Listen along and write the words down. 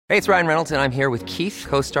Hey, it's Ryan Reynolds, and I'm here with Keith,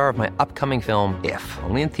 co-star of my upcoming film, If,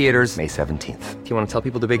 only in theaters May 17th. Do you want to tell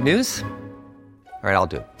people the big news? All right, I'll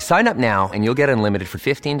do it. Sign up now and you'll get unlimited for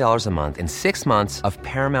 $15 a month and 6 months of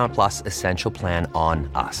Paramount Plus Essential Plan on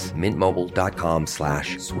us.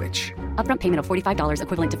 MintMobile.com/switch. Upfront payment of $45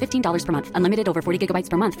 equivalent to $15 per month. Unlimited over 40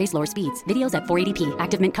 gigabytes per month. Face lower speeds. Videos at 480p.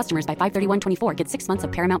 Active Mint customers by 531.24 get 6 months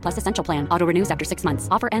of Paramount Plus Essential Plan. Auto renews after 6 months.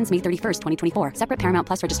 Offer ends May 31st, 2024. Separate Paramount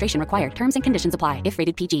Plus registration required. Terms and conditions apply if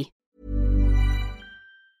rated PG.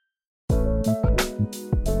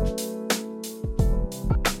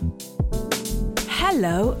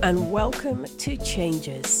 Hello and welcome to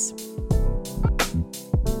Changes.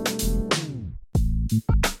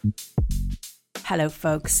 Hello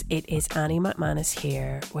folks, it is Annie McManus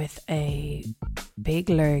here with a big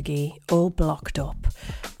lurgy all blocked up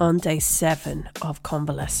on day 7 of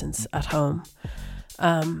convalescence at home.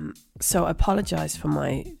 So I apologise for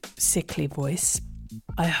my sickly voice.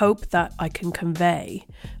 I hope that I can convey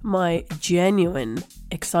my genuine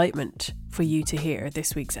excitement for you to hear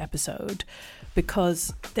this week's episode,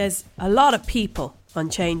 because there's a lot of people on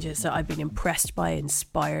Changes that I've been impressed by,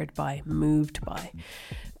 inspired by, moved by.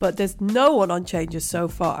 But there's no one on Changes so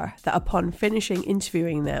far that upon finishing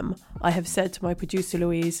interviewing them, I have said to my producer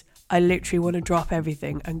Louise, I literally want to drop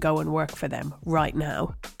everything and go and work for them right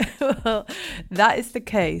now. Well, that is the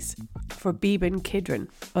case for Beeban Kidron,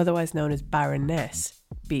 otherwise known as Baroness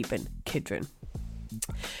Beeban Kidron.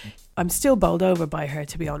 I'm still bowled over by her,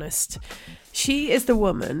 to be honest. She is the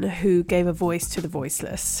woman who gave a voice to the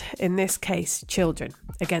voiceless, in this case children,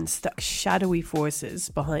 against the shadowy forces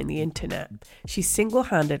behind the internet. She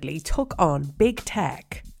single-handedly took on big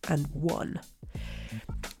tech and won.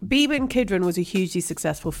 Beeban Kidron was a hugely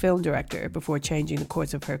successful film director before changing the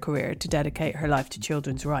course of her career to dedicate her life to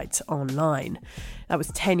children's rights online. That was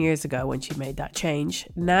 10 years ago when she made that change.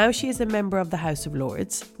 Now she is a member of the House of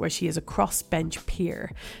Lords, where she is a crossbench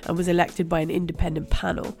peer and was elected by an independent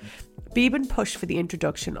panel. Beeban pushed for the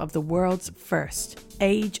introduction of the world's first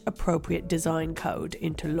age-appropriate design code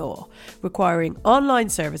into law, requiring online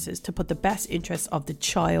services to put the best interests of the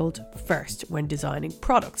child first when designing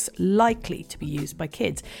products likely to be used by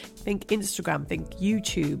kids. Think Instagram, think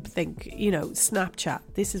YouTube, think, Snapchat.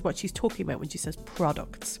 This is what she's talking about when she says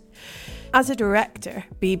products. As a director,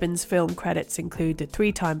 Beeban's film credits include the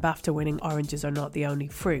 3-time BAFTA-winning Oranges Are Not the Only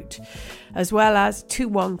Fruit, as well as To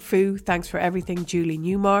Wong Fu, Thanks for Everything, Julie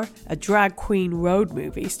Newmar, a drag queen road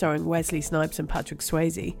movie starring Wesley Snipes and Patrick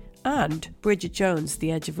Swayze, and Bridget Jones'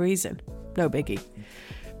 The Edge of Reason. No biggie.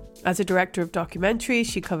 As a director of documentaries,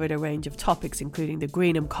 she covered a range of topics including the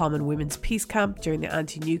Greenham Common Women's Peace Camp during the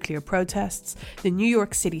anti-nuclear protests, the New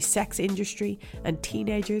York City sex industry, and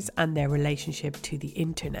teenagers and their relationship to the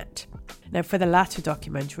internet. Now, for the latter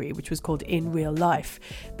documentary, which was called In Real Life,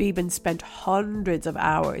 Beeban spent hundreds of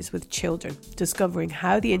hours with children discovering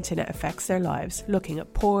how the internet affects their lives, looking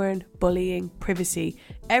at porn, bullying, privacy,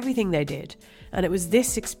 everything they did. And it was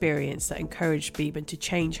this experience that encouraged Beeban to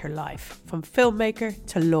change her life, from filmmaker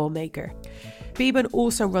to lawmaker. Beeban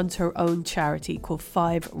also runs her own charity called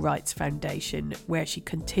Five Rights Foundation, where she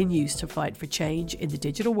continues to fight for change in the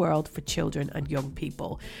digital world for children and young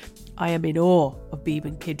people. I am in awe of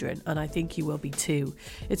Beeban Kidron, and I think you will be too.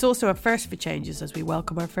 It's also a first for Changes as we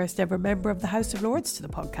welcome our first ever member of the House of Lords to the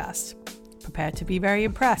podcast. Prepare to be very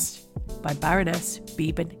impressed by Baroness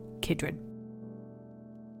Beeban Kidron.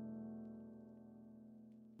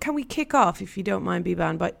 Can we kick off, if you don't mind,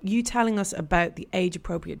 Beeban, by you telling us about the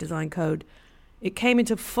age-appropriate design code? It came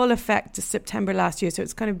into full effect September last year, so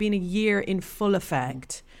it's kind of been a year in full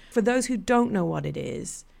effect. For those who don't know what it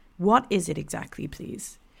is it exactly,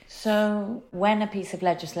 please? So when a piece of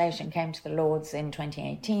legislation came to the Lords in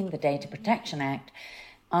 2018, the Data Protection Act,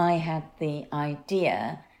 I had the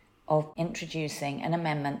idea of introducing an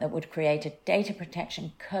amendment that would create a data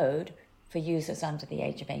protection code for users under the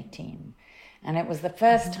age of 18. And it was the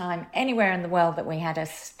first time anywhere in the world that we had a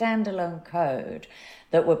standalone code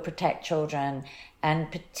that would protect children.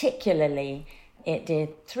 And particularly, it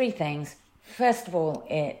did 3 things. First of all,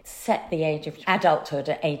 it set the age of adulthood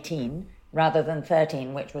at 18 rather than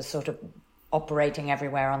 13, which was sort of operating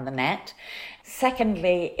everywhere on the net.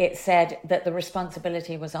 Secondly, it said that the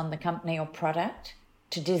responsibility was on the company or product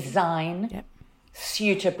to design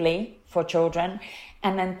suitably for children.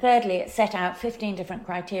 And then thirdly, it set out 15 different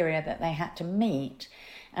criteria that they had to meet.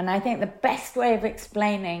 And I think the best way of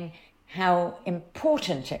explaining how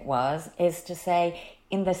important it was is to say,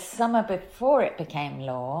 in the summer before it became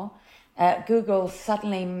law, Google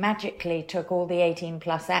suddenly magically took all the 18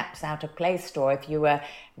 plus apps out of Play Store if you were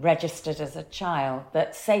registered as a child,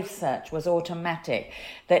 that Safe Search was automatic,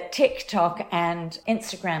 that TikTok and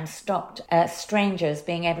Instagram stopped strangers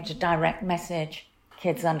being able to direct message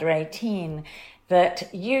kids under 18,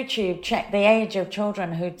 that YouTube checked the age of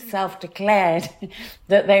children who'd self-declared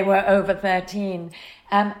that they were over 13.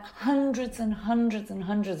 Hundreds and hundreds and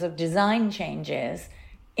hundreds of design changes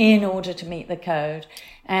in order to meet the code.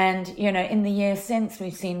 And, you know, in the year since,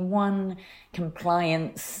 we've seen one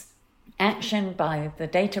compliance action by the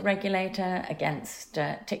data regulator against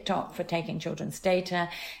TikTok for taking children's data.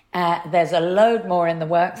 There's a load more in the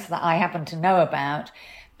works that I happen to know about.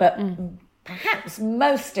 But perhaps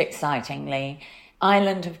most excitingly,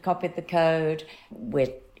 Ireland have copied the code.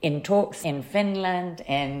 We're in talks in Finland,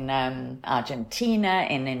 in Argentina,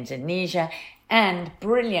 in Indonesia. And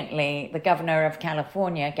brilliantly, the governor of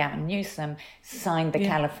California, Gavin Newsom, signed the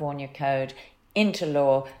California Code into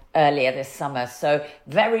law earlier this summer. So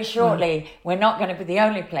very shortly, we're not going to be the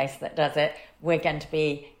only place that does it. We're going to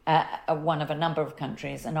be one of a number of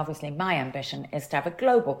countries. And obviously my ambition is to have a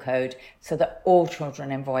global code so that all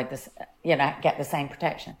children avoid this, get the same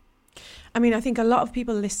protection. I mean, I think a lot of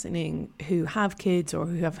people listening who have kids or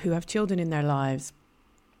who have children in their lives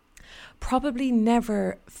probably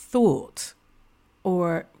never thought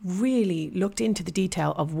or really looked into the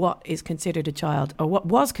detail of what is considered a child or what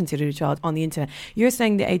was considered a child on the internet. You're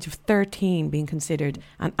saying the age of 13 being considered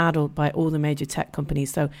an adult by all the major tech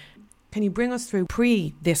companies. So can you bring us through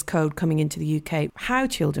this code coming into the UK, how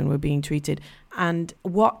children were being treated and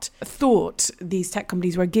what thought these tech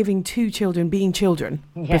companies were giving to children being children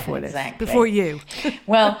before this, before you?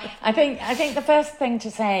 Well, I think the first thing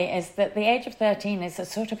to say is that the age of 13 is a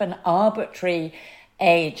sort of an arbitrary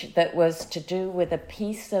age that was to do with a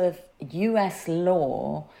piece of US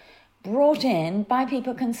law brought in by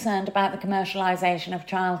people concerned about the commercialization of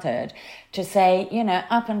childhood to say,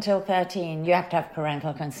 up until 13, you have to have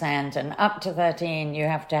parental consent, and up to 13, you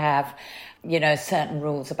have to have, certain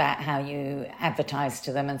rules about how you advertise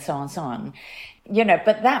to them and so on and so on.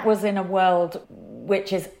 But that was in a world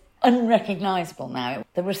which is unrecognizable now.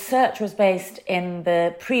 The research was based in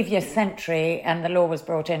the previous century and the law was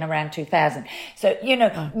brought in around 2000. So,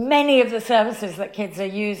 many of the services that kids are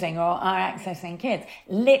using or are accessing kids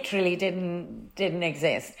literally didn't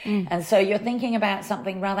exist. And so you're thinking about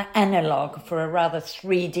something rather analog for a rather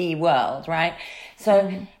 3D world, right?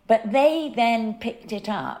 So, but they then picked it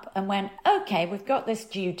up and went, okay, we've got this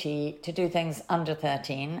duty to do things under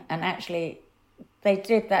 13. And actually they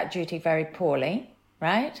did that duty very poorly.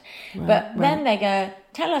 Right? But then they go,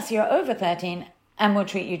 tell us you're over 13 and we'll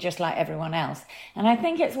treat you just like everyone else. And I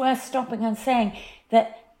think it's worth stopping and saying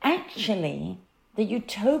that actually the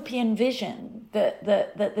utopian vision that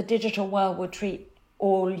the digital world would treat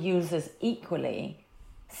all users equally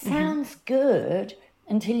sounds good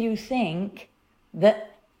until you think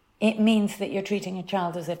that it means that you're treating a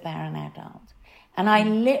child as if they're an adult. And I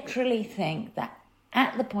literally think that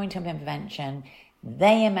at the point of invention,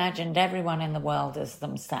 they imagined everyone in the world as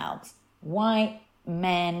themselves. White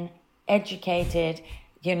men, educated,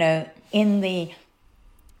 in the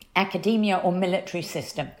academia or military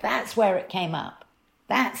system. That's where it came up.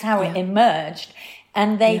 That's how it emerged.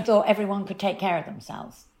 And they thought everyone could take care of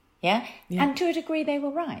themselves. Yeah? And to a degree, they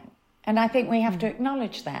were right. And I think we have to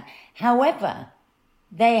acknowledge that. However,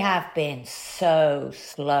 they have been so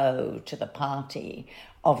slow to the party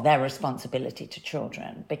of their responsibility to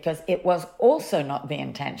children, because it was also not the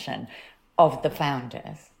intention of the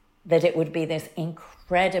founders that it would be this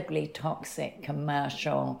incredibly toxic,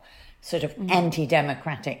 commercial, sort of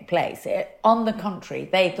anti-democratic place. On the contrary,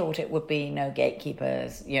 they thought it would be no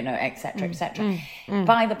gatekeepers, et cetera, et cetera.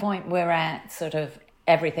 By the point we're at, sort of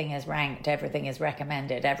everything is ranked, everything is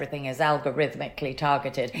recommended, everything is algorithmically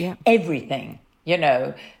targeted, everything,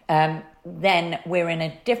 then we're in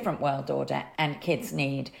a different world order, and kids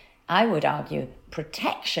need, I would argue,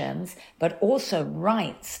 protections, but also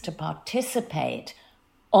rights to participate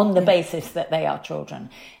on the basis that they are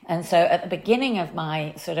children. And so at the beginning of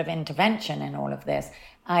my sort of intervention in all of this,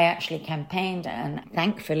 I actually campaigned and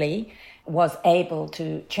thankfully was able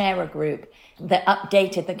to chair a group that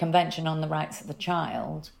updated the Convention on the Rights of the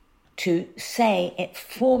Child to say it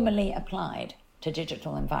formally applied to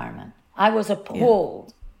digital environment. I was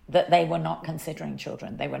appalled that they were not considering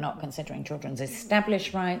children. They were not considering children's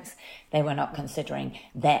established rights. They were not considering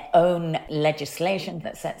their own legislation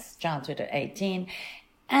that sets childhood at 18.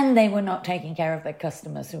 And they were not taking care of their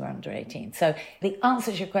customers who are under 18. So the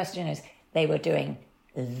answer to your question is they were doing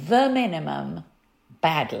the minimum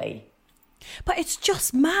badly. But it's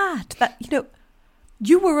just mad that,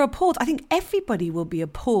 You were appalled. I think everybody will be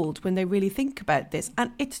appalled when they really think about this.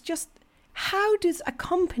 And it's just, how does a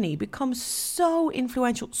company become so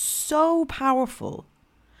influential, so powerful,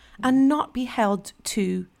 and not be held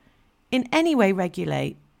to in any way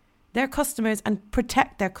regulate their customers and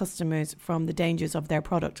protect their customers from the dangers of their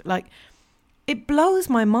product? Like, it blows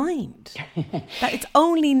my mind that it's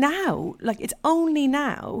only now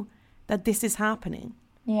that this is happening.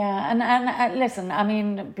 Yeah, and listen, I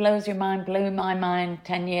mean, it blew my mind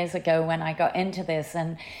 10 years ago when I got into this.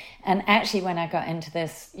 And actually when I got into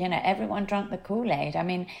this, you know, everyone drank the Kool-Aid. I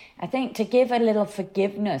mean, I think to give a little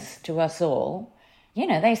forgiveness to us all, you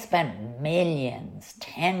know, they spent millions,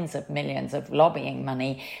 tens of millions of lobbying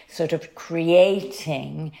money sort of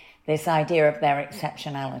creating this idea of their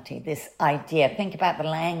exceptionality, this idea. Think about the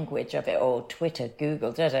language of it all, Twitter,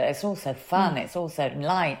 Google, it's all so fun, it's all so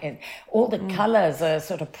light, all the colours are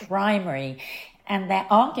sort of primary. And their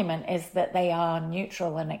argument is that they are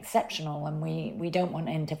neutral and exceptional, and we don't want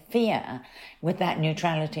to interfere with that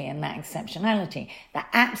neutrality and that exceptionality. The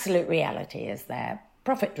absolute reality is they're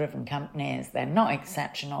profit-driven companies, they're not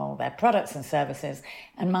exceptional, they're products and services.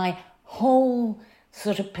 And my whole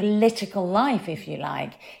sort of political life, if you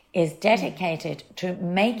like, is dedicated to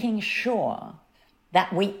making sure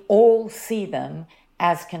that we all see them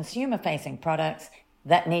as consumer-facing products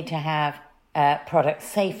that need to have product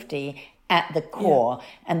safety at the core,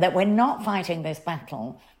 and that we're not fighting this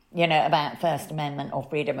battle, you know, about First Amendment or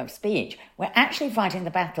freedom of speech. We're actually fighting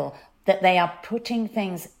the battle that they are putting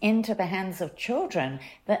things into the hands of children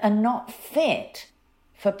that are not fit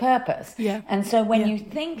for purpose. Yeah. And so when you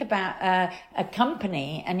think about a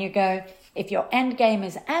company and you go, if your end game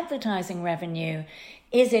is advertising revenue,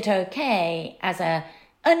 is it okay as a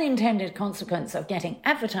unintended consequence of getting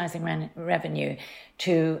advertising revenue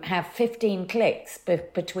to have 15 clicks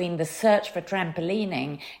between the search for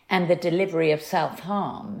trampolining and the delivery of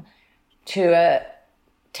self-harm to a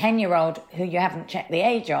 10-year-old who you haven't checked the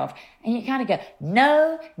age of? And you kind of go,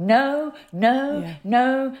 no,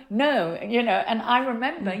 you know. And I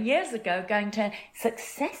remember years ago going to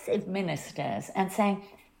successive ministers and saying,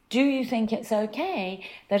 do you think it's okay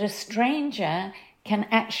that a stranger can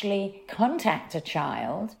actually contact a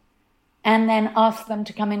child and then ask them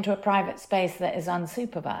to come into a private space that is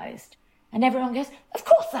unsupervised? And everyone goes, of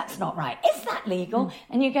course that's not right. Is that legal?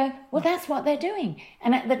 And you go, well, that's what they're doing.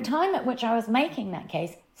 And at the time at which I was making that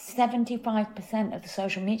case, 75% of the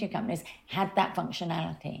social media companies had that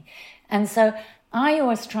functionality. And so I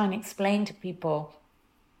always try and explain to people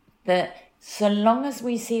that so long as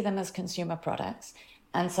we see them as consumer products,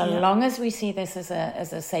 and so long as we see this as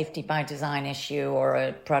a safety by design issue or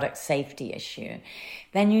a product safety issue,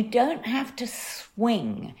 then you don't have to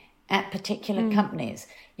swing at particular companies.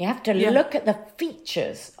 You have to look at the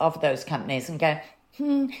features of those companies and go,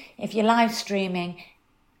 if you're live streaming,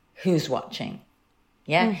 who's watching?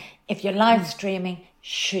 Yeah. If you're live streaming,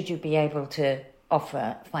 should you be able to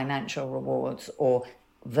offer financial rewards or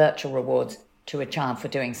virtual rewards to a child for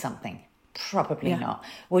doing something? Probably not.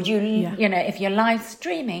 Would you, you know, if you're live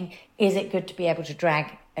streaming, is it good to be able to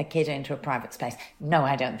drag a kid into a private space? No,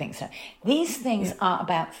 I don't think so. These things are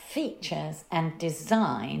about features and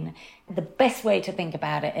design. The best way to think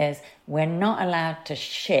about it is we're not allowed to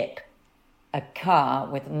ship a car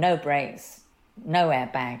with no brakes, no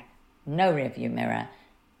airbag, no rearview mirror.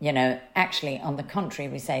 You know, actually, on the contrary,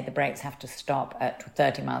 we say the brakes have to stop at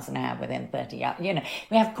 30 miles an hour within 30 yards. You know,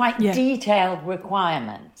 we have quite detailed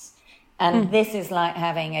requirements. And this is like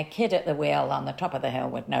having a kid at the wheel on the top of the hill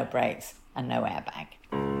with no brakes and no airbag.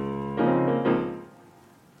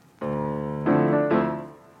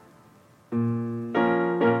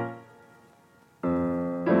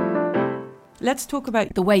 Let's talk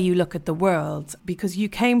about the way you look at the world, because you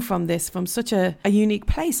came from such a unique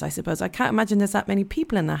place, I suppose. I can't imagine there's that many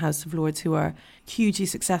people in the House of Lords who are hugely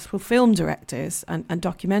successful film directors and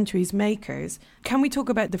documentaries makers. Can we talk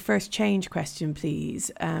about the first change question,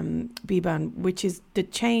 please, Biban, which is the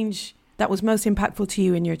change that was most impactful to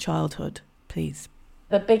you in your childhood, please?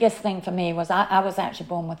 The biggest thing for me was I was actually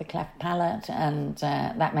born with a cleft palate, and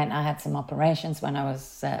that meant I had some operations when I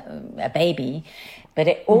was a baby. But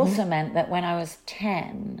it also meant that when I was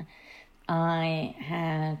 10, I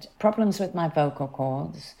had problems with my vocal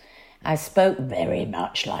cords. I spoke very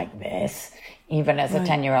much like this, even as a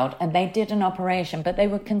 10-year-old. And they did an operation, but they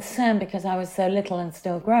were concerned because I was so little and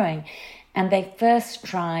still growing. And they first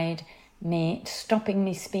tried stopping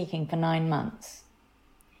me speaking for 9 months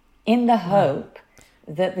in the hope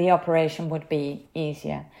that the operation would be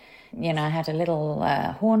easier. You know, I had a little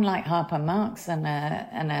horn like Harper Marx and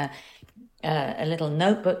a a little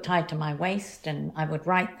notebook tied to my waist, and I would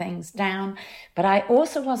write things down. But I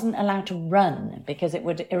also wasn't allowed to run because it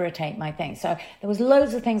would irritate my things. So there was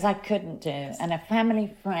loads of things I couldn't do. And a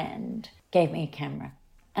family friend gave me a camera.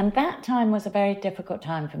 And that time was a very difficult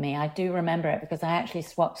time for me. I do remember it because I actually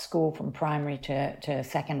swapped school from primary to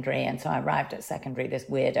secondary. And so I arrived at secondary, this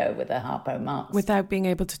weirdo with a Harpo Marx. Without being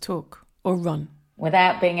able to talk or run.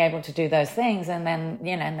 Without being able to do those things. And then,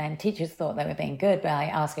 and then teachers thought they were being good by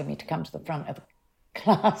asking me to come to the front of the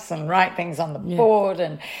class and write things on the board.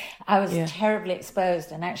 And I was terribly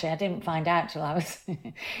exposed. And actually, I didn't find out till I was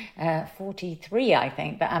 43, I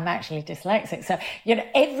think, that I'm actually dyslexic. So,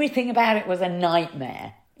 everything about it was a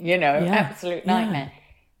nightmare, absolute nightmare.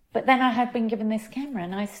 But then I had been given this camera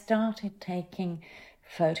and I started taking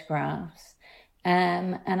photographs.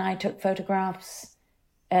 And I took photographs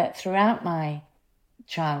throughout my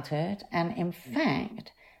childhood, and in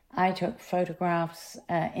fact I took photographs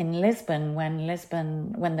in Lisbon when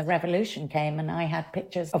the revolution came, and I had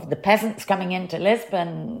pictures of the peasants coming into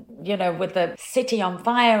Lisbon, with the city on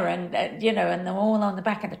fire, and and they're all on the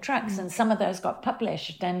back of the trucks, and some of those got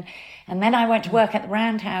published, and then I went to work at the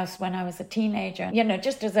Roundhouse when I was a teenager,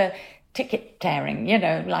 just as a ticket tearing,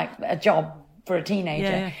 like a job for a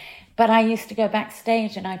teenager. But I used to go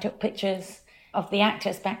backstage and I took pictures of the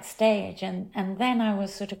actors backstage, and then I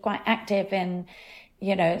was sort of quite active in,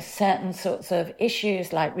 certain sorts of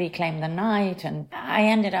issues like Reclaim the Night, and I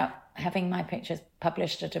ended up having my pictures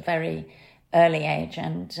published at a very early age,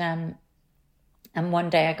 and one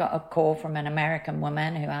day I got a call from an American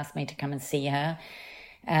woman who asked me to come and see her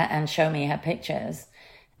and show me her pictures.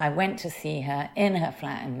 I went to see her in her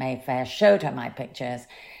flat in Mayfair, showed her my pictures,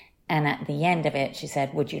 and at the end of it she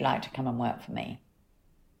said, "Would you like to come and work for me?"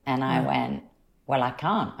 And I went, "Well, I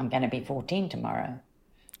can't. I'm going to be 14 tomorrow."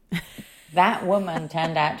 That woman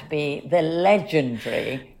turned out to be the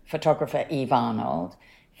legendary photographer Eve Arnold,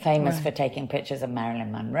 famous for taking pictures of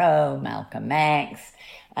Marilyn Monroe, Malcolm X,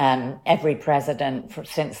 every president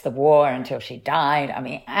since the war until she died. I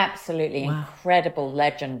mean, absolutely incredible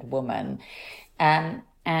legend woman.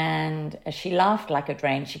 And she laughed like a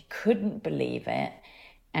drain. She couldn't believe it.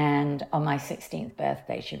 And on my 16th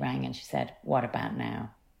birthday, she rang and she said, "What about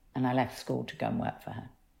now?" And I left school to go and work for her.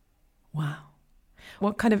 Wow.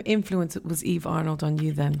 What kind of influence was Eve Arnold on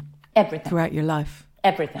you then? Everything. Throughout your life?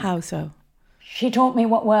 Everything. How so? She taught me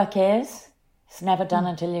what work is. It's never done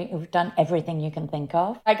until you've done everything you can think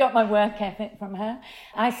of. I got my work ethic from her.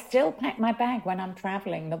 I still pack my bag when I'm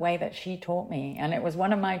traveling the way that she taught me. And it was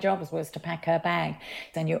one of my jobs was to pack her bag.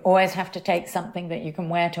 And you always have to take something that you can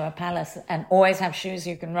wear to a palace, and always have shoes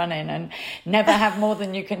you can run in, and never have more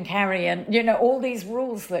than you can carry. And, all these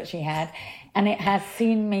rules that she had. And it has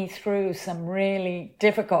seen me through some really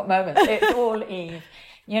difficult moments. It's all Eve.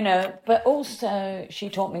 But also she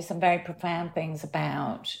taught me some very profound things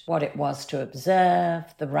about what it was to observe,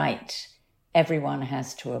 the right everyone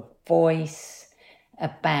has to a voice,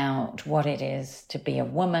 about what it is to be a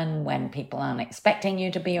woman when people aren't expecting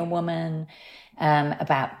you to be a woman,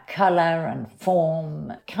 about colour and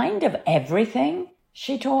form, kind of everything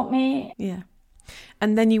she taught me. Yeah.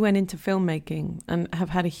 And then you went into filmmaking and have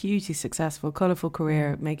had a hugely successful, colourful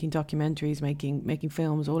career making documentaries, making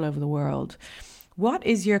films all over the world. What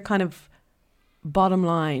is your kind of bottom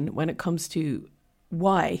line when it comes to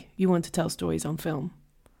why you want to tell stories on film?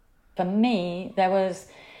 For me, it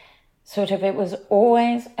was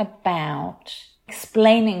always about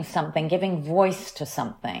explaining something, giving voice to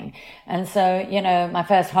something. And so, my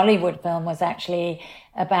first Hollywood film was actually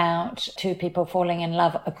about two people falling in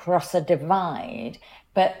love across a divide.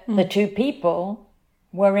 But the two people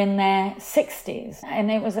were in their 60s.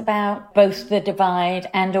 And it was about both the divide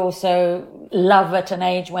and also love at an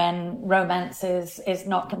age when romance is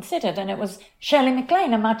not considered. And it was Shirley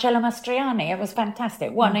MacLaine and Marcello Mastroianni. It was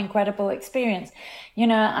fantastic. What an incredible experience.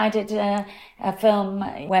 I did a film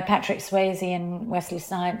where Patrick Swayze and Wesley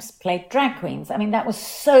Snipes played drag queens. I mean, that was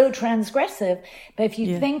so transgressive. But if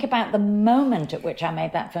you think about the moment at which I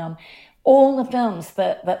made that film, all the films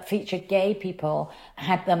that featured gay people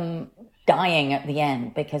had them dying at the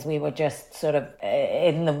end because we were just sort of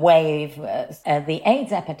in the wave of the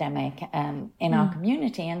AIDS epidemic in our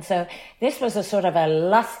community. And so this was a sort of a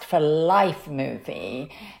lust for life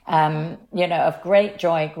movie, of great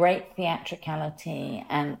joy, great theatricality,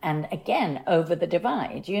 and again, over the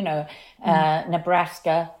divide,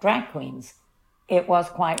 Nebraska drag queens. It was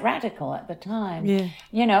quite radical at the time.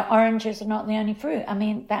 Yeah. Oranges are not the only fruit. I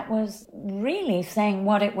mean, that was really saying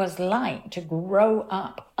what it was like to grow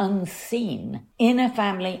up unseen in a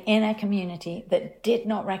family, in a community that did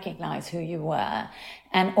not recognize who you were.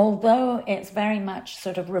 And although it's very much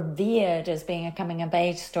sort of revered as being a coming of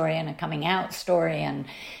age story and a coming out story, and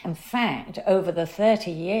in fact, over the 30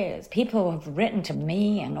 years, people have written to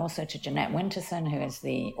me and also to Jeanette Winterson, who is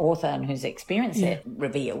the author and whose experience it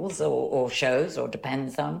reveals or shows or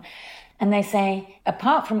depends on. And they say,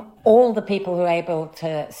 apart from all the people who are able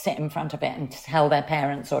to sit in front of it and tell their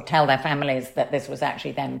parents or tell their families that this was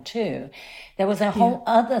actually them too, there was a whole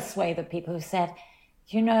other swathe of people who said,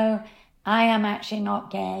 you know, I am actually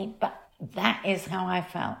not gay, but that is how I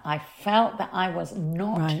felt. I felt that I was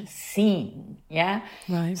not seen, yeah?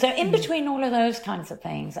 Right. So in between all of those kinds of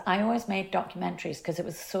things, I always made documentaries because it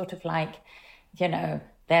was sort of like, you know,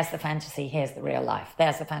 there's the fantasy, here's the real life.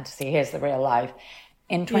 There's the fantasy, here's the real life.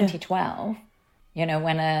 In 2012, you know,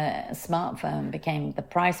 when a smartphone became the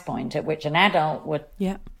price point at which an adult would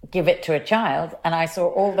give it to a child, and I saw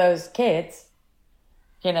all those kids,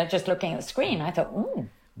 you know, just looking at the screen, I thought, ooh,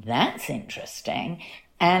 that's interesting.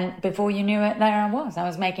 And before you knew it, there I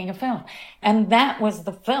was making a film. And that was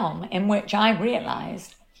the film in which I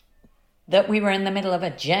realized that we were in the middle of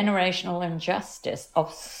a generational injustice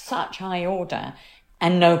of such high order,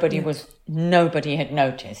 and nobody had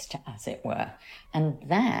noticed, as it were. And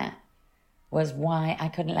that was why I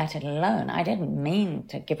couldn't let it alone. I didn't mean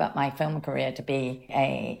to give up my film career to be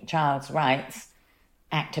a child's rights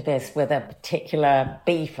activist with a particular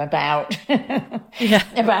beef about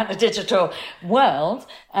about the digital world,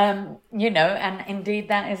 you know, and indeed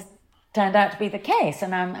that has turned out to be the case.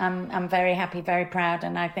 And I'm very happy, very proud,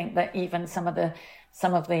 and I think that even some of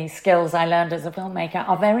the skills I learned as a filmmaker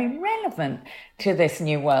are very relevant to this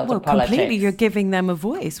new world of politics. Completely. You're giving them a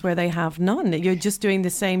voice where they have none. You're just doing the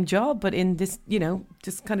same job, but in this, you know,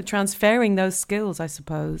 just kind of transferring those skills, I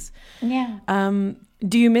suppose. Yeah.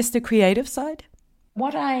 Do you miss the creative side?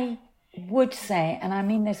 What I would say, and I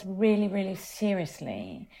mean this really, really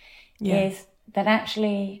seriously, is that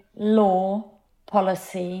actually law,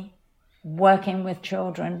 policy, working with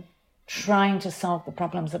children, trying to solve the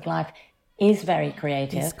problems of life is very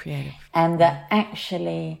creative. It's creative. And that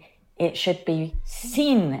actually it should be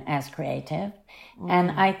seen as creative. And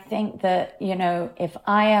I think that, you know, if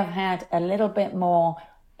I have had a little bit more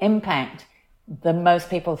impact than most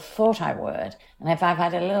people thought I would, and if I've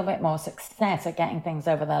had a little bit more success at getting things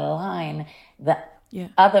over the line that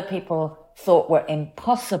other people thought were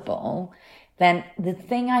impossible, then the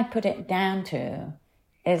thing I put it down to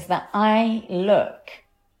is that I look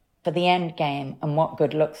for the end game and what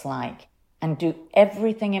good looks like, and do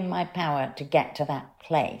everything in my power to get to that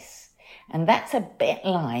place. And that's a bit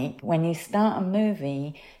like when you start a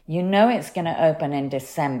movie, you know it's going to open in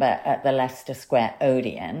December at the Leicester Square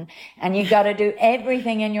Odeon, and you got to do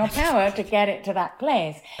everything in your power to get it to that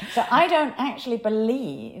place. So I don't actually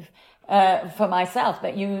believe for myself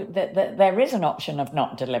that there is an option of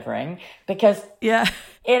not delivering, because it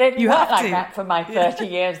didn't work like that for my 30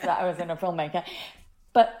 years that I was in a filmmaker.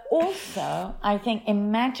 But also, I think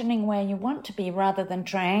imagining where you want to be rather than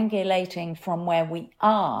triangulating from where we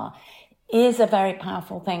are is a very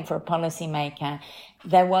powerful thing for a policymaker.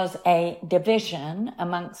 There was a division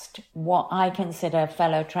amongst what I consider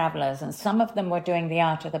fellow travelers, and some of them were doing the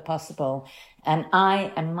art of the possible, and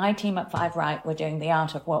I and my team at Five Right were doing the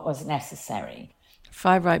art of what was necessary.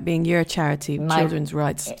 Five Right being your charity, children's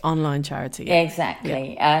rights online charity.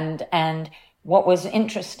 Exactly. Yeah. And what was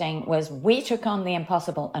interesting was we took on the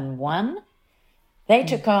impossible and won. They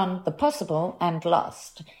took on the possible and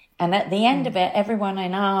lost. And at the end of it, everyone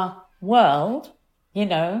in our world, you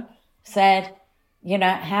know, said, you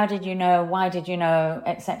know, how did you know? Why did you know?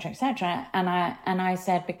 Et cetera, et cetera. And I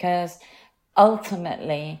said, because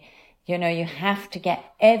ultimately, you know, you have to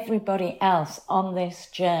get everybody else on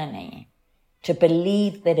this journey to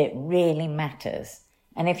believe that it really matters.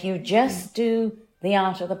 And if you just do the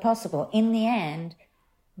art of the possible, in the end,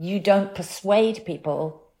 you don't persuade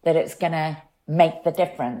people that it's going to make the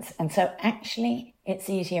difference. And so actually, it's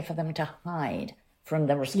easier for them to hide from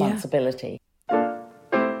the responsibility.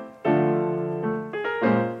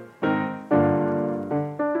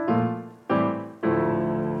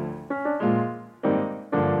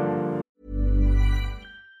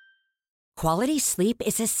 Quality sleep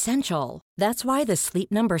is essential. That's why the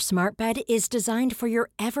Sleep Number Smart Bed is designed for your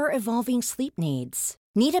ever-evolving sleep needs.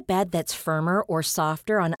 Need a bed that's firmer or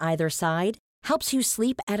softer on either side? Helps you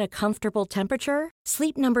sleep at a comfortable temperature?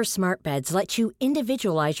 Sleep Number Smart Beds let you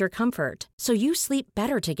individualize your comfort so you sleep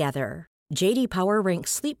better together. JD Power ranks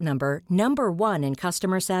Sleep Number number 1 in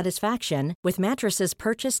customer satisfaction with mattresses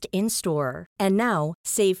purchased in-store. And now,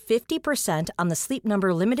 save 50% on the Sleep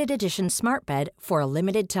Number Limited Edition Smart Bed for a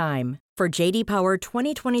limited time. For JD Power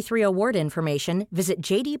 2023 award information, visit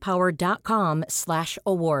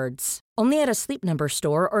jdpower.com/awards. Only at a Sleep Number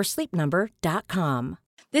store or sleepnumber.com.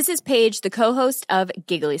 This is Paige, the co-host of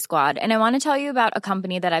Giggly Squad, and I want to tell you about a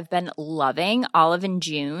company that I've been loving, Olive &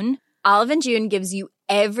 June. Olive & June gives you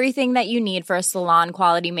everything that you need for a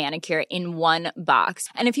salon-quality manicure in one box.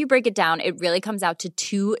 And if you break it down, it really comes out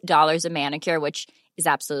to $2 a manicure, which is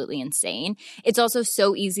absolutely insane. It's also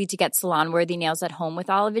so easy to get salon-worthy nails at home with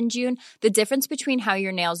Olive & June. The difference between how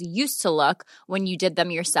your nails used to look when you did them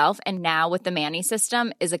yourself and now with the Mani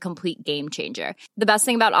system is a complete game changer. The best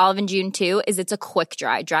thing about Olive & June, too, is it's a quick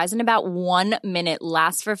dry. Dries in about 1 minute,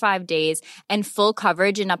 lasts for 5 days, and full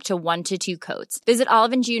coverage in up to 1 to 2 coats. Visit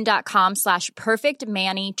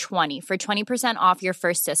oliveandjune.com/perfectmani20 for 20% off your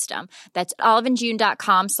first system. That's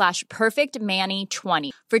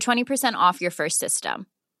oliveandjune.com/perfectmani20 for 20% off your first system.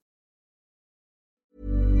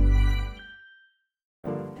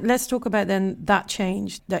 Let's talk about then that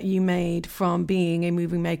change that you made from being a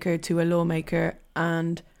movie maker to a lawmaker,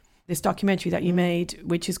 and this documentary that you made,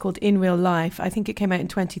 which is called In Real Life. I think it came out in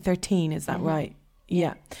 2013. Is that right?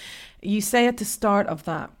 Yeah. You say at the start of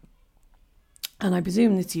that, and I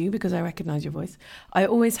presume it's you because I recognize your voice, I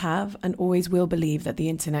always have and always will believe that the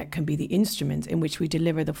internet can be the instrument in which we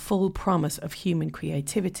deliver the full promise of human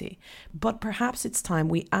creativity. But perhaps it's time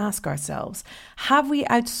we ask ourselves, have we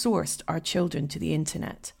outsourced our children to the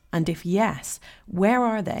internet? And if yes, where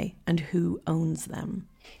are they and who owns them?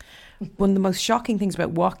 One of the most shocking things about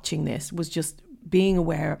watching this was just being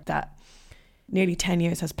aware that nearly 10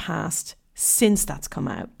 years has passed since that's come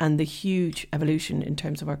out, and the huge evolution in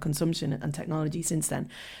terms of our consumption and technology since then.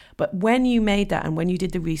 But when you made that, and when you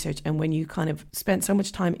did the research, and when you kind of spent so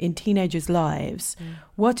much time in teenagers' lives,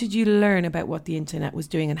 what did you learn about what the internet was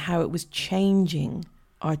doing and how it was changing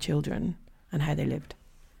our children and how they lived?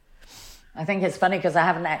 I think it's funny because I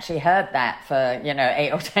haven't actually heard that for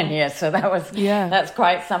 8 or 10 years, so that's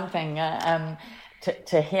quite something.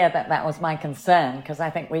 To hear that was my concern, because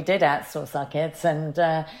I think we did outsource our kids, and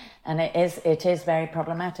it is very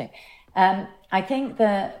problematic. I think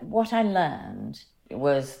that what I learned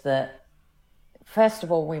was that, first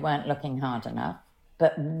of all, we weren't looking hard enough,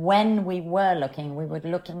 but when we were looking, we were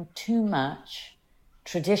looking too much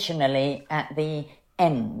traditionally at the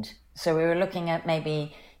end. So we were looking at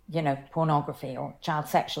maybe, pornography or child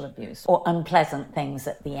sexual abuse or unpleasant things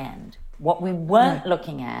at the end. What we weren't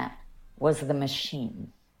looking at was the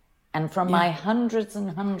machine. And from my hundreds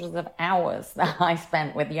and hundreds of hours that I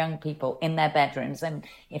spent with young people in their bedrooms, and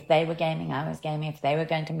if they were gaming, I was gaming, if they were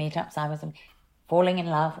going to meetups, I was falling in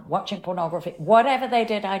love, watching pornography, whatever they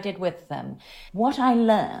did, I did with them. What I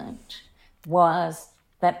learned was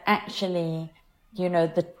that actually,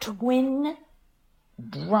 the twin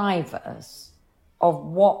drivers of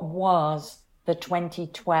what was the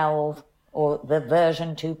 2012 or the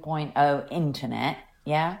version 2.0 internet,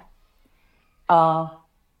 are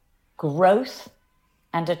growth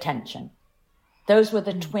and attention. Those were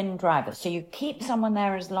the twin drivers. So you keep someone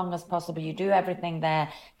there as long as possible. You do everything there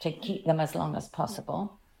to keep them as long as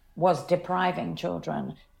possible. Was depriving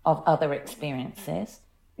children of other experiences,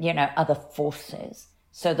 other forces.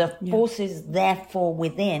 So the forces, therefore,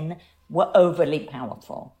 within were overly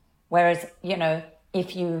powerful. Whereas,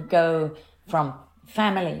 if you go from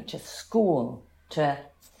family to school to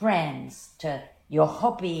friends to your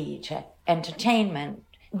hobby to entertainment,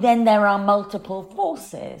 then there are multiple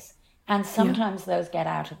forces. And sometimes those get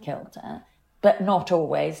out of kilter, but not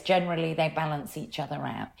always. Generally, they balance each other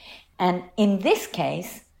out. And in this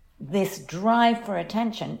case, this drive for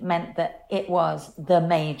attention meant that it was the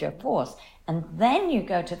major force. And then you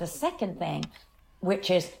go to the second thing,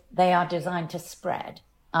 which is they are designed to spread,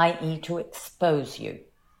 i.e. to expose you.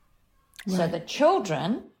 Right. So the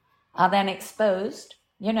children are then exposed,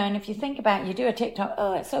 and if you think about it, you do a TikTok,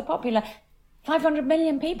 it's so popular, 500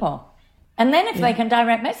 million people. And then if they can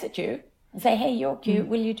direct message you and say, hey, you're cute,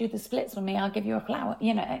 will you do the splits with me? I'll give you a flower,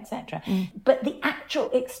 etc. But the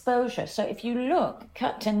actual exposure, so if you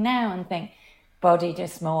cut to now and think body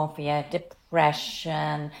dysmorphia,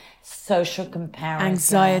 depression, social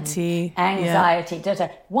comparison. Anxiety.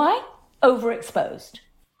 Why? Overexposed.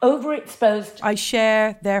 I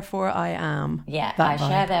share, therefore I am. Yeah, I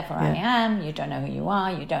share, therefore I am. You don't know who you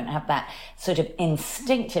are. You don't have that sort of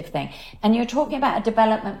instinctive thing. And you're talking about a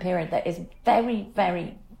development period that is very,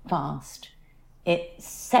 very fast. It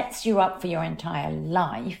sets you up for your entire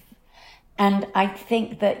life. And I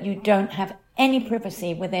think that you don't have any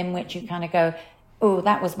privacy within which you kind of go, oh,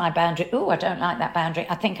 that was my boundary. Oh, I don't like that boundary.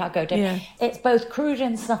 I think I'll go down. Yeah. It's both crude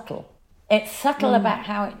and subtle. It's subtle about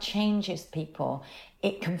how it changes people.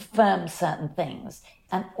 It confirms certain things.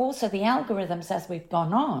 And also the algorithms, as we've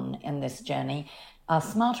gone on in this journey, are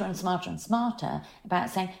smarter and smarter and smarter about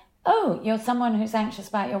saying, oh, you're someone who's anxious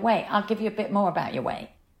about your weight. I'll give you a bit more about your weight.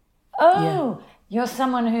 Oh, you're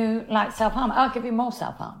someone who likes self-harm. I'll give you more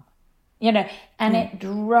self-harm. You know, and it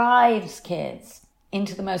drives kids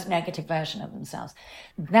into the most negative version of themselves.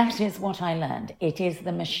 That is what I learned. It is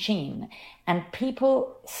the machine. And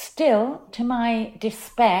people still, to my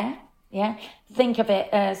despair, think of it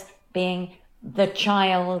as being the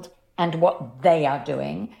child and what they are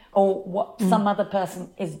doing or what some other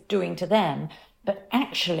person is doing to them. But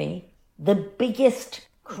actually, the biggest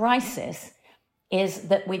crisis is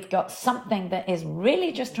that we've got something that is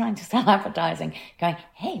really just trying to sell advertising, going,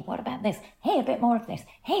 hey, what about this? Hey, a bit more of this.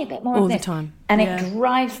 Hey, a bit more of this. All the time. And it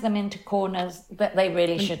drives them into corners that they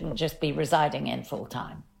really shouldn't just be residing in full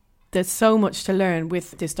time. There's so much to learn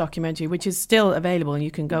with this documentary, which is still available and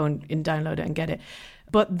you can go and download it and get it.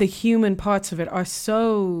 But the human parts of it are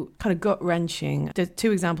so kind of gut-wrenching. There's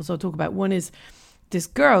two examples I'll talk about. One is this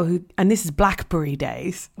girl who, and this is BlackBerry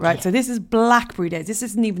days, right? Yeah. So this is BlackBerry days. This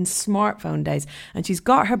isn't even smartphone days. And she's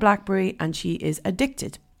got her BlackBerry and she is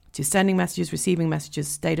addicted to sending messages, receiving messages,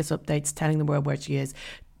 status updates, telling the world where she is,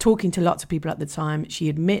 talking to lots of people at the time. She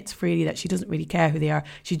admits freely that she doesn't really care who they are.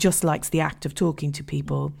 She just likes the act of talking to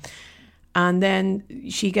people. And then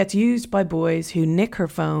she gets used by boys who nick her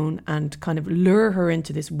phone and kind of lure her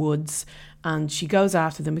into this woods. And she goes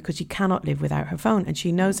after them because she cannot live without her phone. And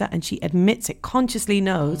she knows that, and she admits it, consciously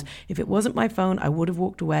knows, if it wasn't my phone, I would have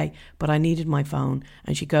walked away, but I needed my phone.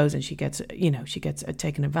 And she goes and she gets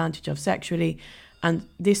taken advantage of sexually. And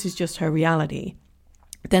this is just her reality.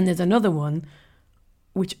 Then there's another one,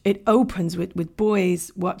 which it opens with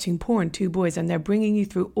boys watching porn, two boys, and they're bringing you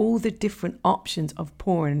through all the different options of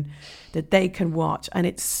porn that they can watch. And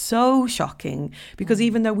it's so shocking because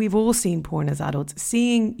even though we've all seen porn as adults,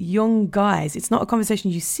 seeing young guys, it's not a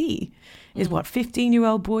conversation you see, is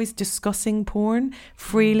 15-year-old boys discussing porn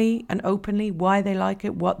freely and openly, why they like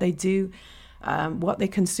it, what they do, what they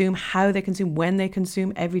consume, how they consume, when they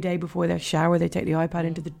consume. Every day before their shower, they take the iPad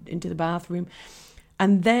into the bathroom.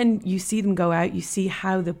 And then you see them go out, you see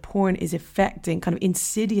how the porn is affecting kind of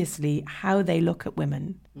insidiously how they look at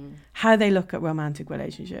women, how they look at romantic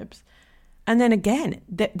relationships. And then again,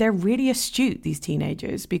 they're really astute, these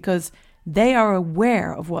teenagers, because they are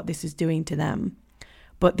aware of what this is doing to them.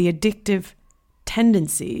 But the addictive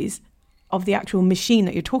tendencies of the actual machine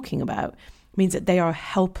that you're talking about means that they are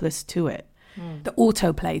helpless to it. The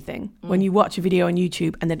autoplay thing, when you watch a video on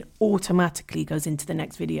YouTube and then it automatically goes into the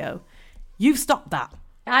next video. You've stopped that.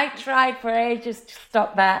 I tried for ages to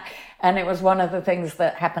stop that, and it was one of the things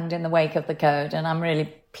that happened in the wake of the code, and I'm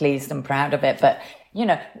really pleased and proud of it. But, you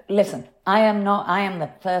know, listen, I am the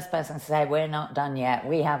first person to say we're not done yet.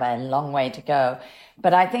 We have a long way to go.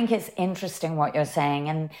 But I think it's interesting what you're saying.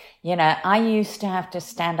 And, you know, I used to have to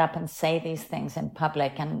stand up and say these things in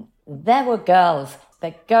public, and there were girls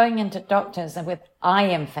that going into doctors with eye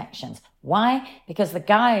infections. Why? Because the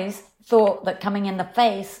guys thought that coming in the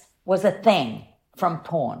face was a thing from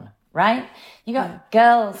porn, right? You got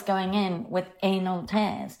girls going in with anal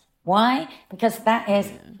tears. Why? Because that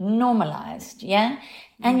is normalized,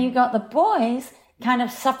 And you got the boys kind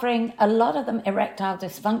of suffering, a lot of them erectile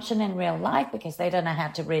dysfunction in real life because they don't know how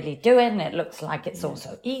to really do it, and it looks like it's all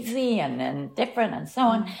so easy and different and so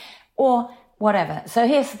on, or whatever. So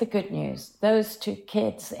here's the good news. Those two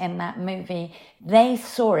kids in that movie, they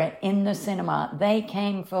saw it in the cinema. They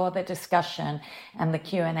came for the discussion and the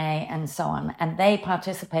Q&A and so on, and they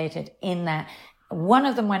participated in that. One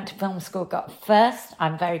of them went to film school, got first.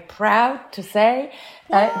 I'm very proud to say.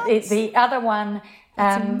 The other one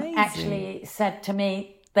actually said to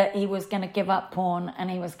me that he was going to give up porn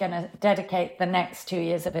and he was going to dedicate the next 2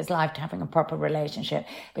 years of his life to having a proper relationship,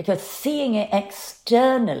 because seeing it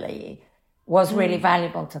externally was really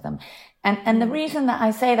valuable to them. And the reason that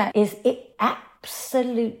I say that is it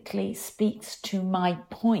absolutely speaks to my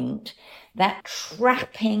point that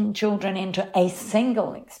trapping children into a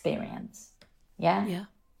single experience,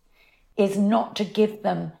 is not to give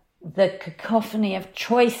them the cacophony of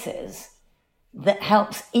choices that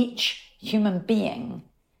helps each human being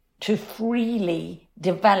to freely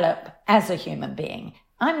develop as a human being.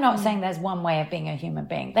 I'm not saying there's one way of being a human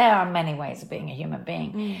being. There are many ways of being a human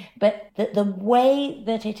being. But the way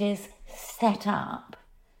that it is set up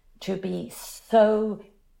to be so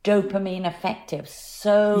dopamine effective,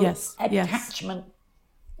 so attachment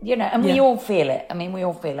You know, and we all feel it. I mean, we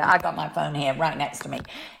all feel it. I got my phone here right next to me.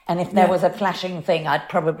 And if there was a flashing thing, I'd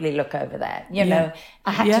probably look over there. You know,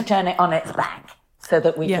 I had to turn it on its back so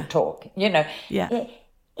that we could talk. You know,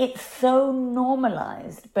 it's so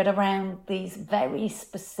normalized, but around these very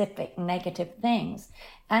specific negative things.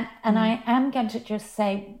 And I am going to just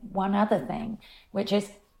say one other thing, which is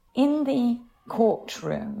in the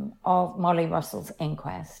courtroom of Molly Russell's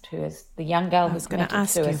inquest, who is the young girl who committed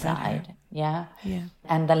suicide.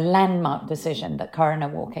 And the landmark decision that Coroner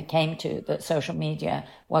Walker came to, that social media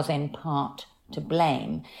was in part to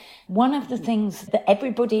blame. One of the things that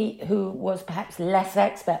everybody who was perhaps less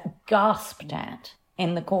expert gasped at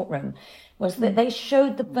in the courtroom was that they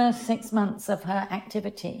showed the first 6 months of her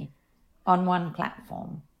activity on one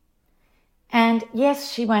platform. And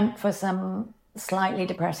yes, she went for some slightly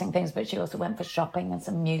depressing things, but she also went for shopping and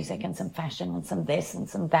some music and some fashion and some this and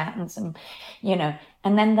some that and some, you know.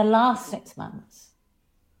 And then the last 6 months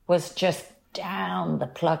was just down the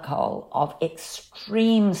plug hole of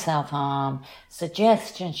extreme self-harm,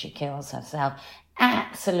 suggestion she kills herself,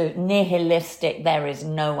 absolute nihilistic, there is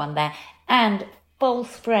no one there, and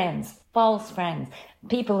false friends,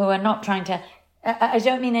 people who are not trying to, I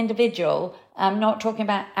don't mean individual, I'm not talking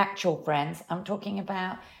about actual friends, I'm talking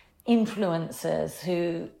about influencers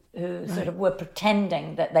who sort of were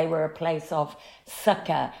pretending that they were a place of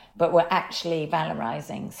succor, but were actually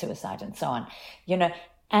valorizing suicide and so on, you know.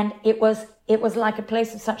 And it was like a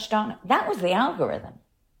place of such darkness. That was the algorithm,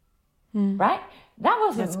 right? That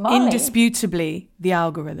wasn't Molly. Indisputably the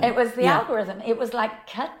algorithm. It was the algorithm. It was like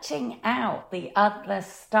cutting out the other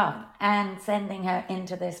stuff and sending her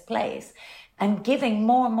into this place and giving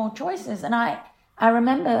more and more choices. And I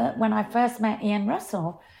remember when I first met Ian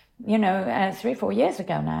Russell, you know, 3-4 years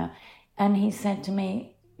ago now, and he said to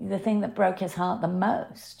me, the thing that broke his heart the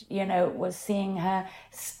most, you know, was seeing her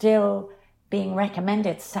still being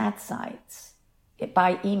recommended sad sites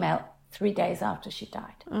by email 3 days after she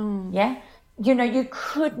died. Yeah? You know, you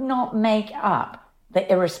could not make up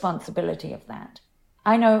the irresponsibility of that.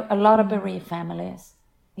 I know a lot of bereaved families.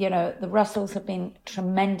 You know, the Russells have been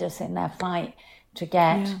tremendous in their fight to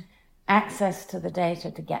get access to the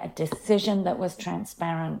data, to get a decision that was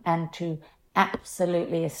transparent, and to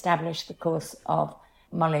absolutely establish the course of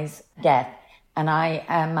Molly's death. And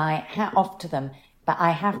my hat off to them. But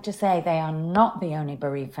I have to say, they are not the only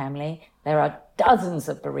bereaved family. There are dozens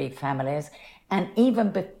of bereaved families. And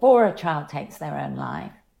even before a child takes their own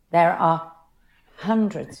life, there are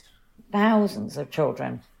hundreds, thousands of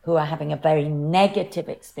children who are having a very negative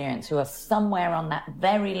experience, who are somewhere on that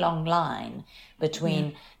very long line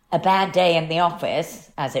between a bad day in the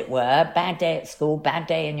office, as it were, bad day at school, bad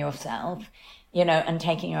day in yourself, you know, and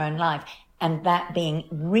taking your own life. And that being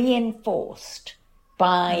reinforced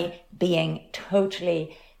by being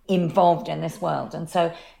totally involved in this world. And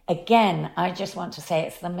so, again, I just want to say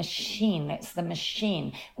it's the machine. It's the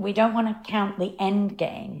machine. We don't want to count the end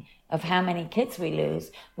game of how many kids we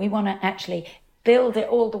lose. We want to actually build it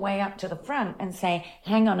all the way up to the front and say,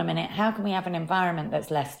 hang on a minute, how can we have an environment that's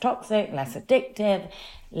less toxic, less addictive,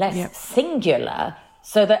 less singular,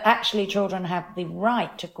 so that actually children have the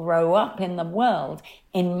right to grow up in the world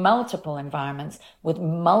in multiple environments with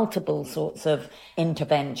multiple sorts of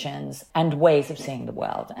interventions and ways of seeing the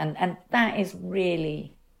world. And that is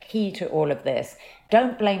really key to all of this.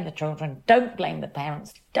 Don't blame the children. Don't blame the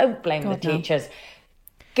parents. Don't blame the teachers.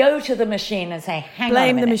 Go to the machine and say, hang on a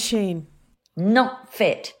minute. Blame the machine. Not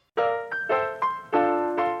fit.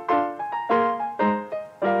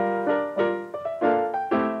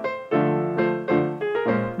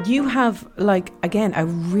 You have, like, again, a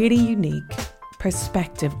really unique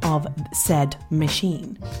perspective of said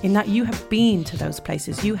machine, in that you have been to those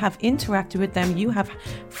places, you have interacted with them, you have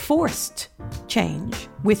forced change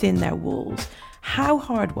within their walls. How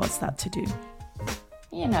hard was that to do?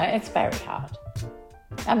 You know, it's very hard.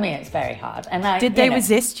 I mean, it's very hard. And did they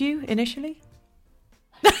resist you initially?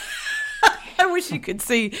 I wish you could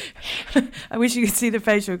see the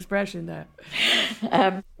facial expression there.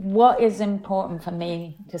 What is important for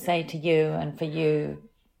me to say to you and for you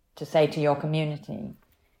to say to your community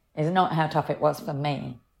is not how tough it was for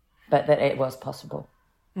me, but that it was possible.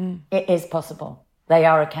 It is possible. They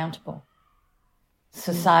are accountable.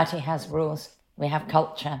 Society has rules. We have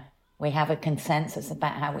culture. We have a consensus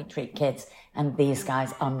about how we treat kids, and these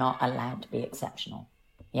guys are not allowed to be exceptional.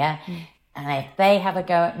 Yeah? And if they have a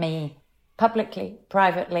go at me publicly,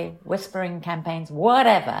 privately, whispering campaigns,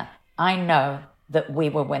 whatever, I know that we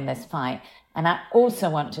will win this fight. And I also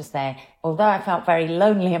want to say, although I felt very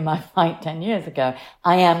lonely in my fight 10 years ago,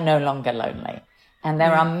 I am no longer lonely. And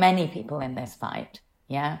there are many people in this fight,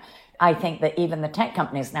 Yeah. I think that even the tech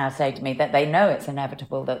companies now say to me that they know it's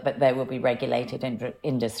inevitable that there will be regulated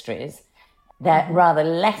industries. They're rather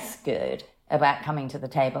less good about coming to the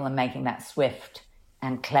table and making that swift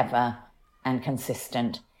and clever and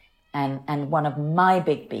consistent. And one of my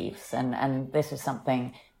big beefs, and this is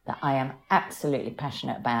something that I am absolutely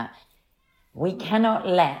passionate about, we cannot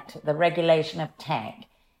let the regulation of tech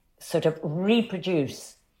sort of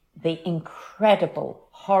reproduce the incredible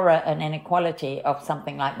horror and inequality of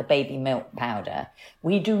something like the baby milk powder.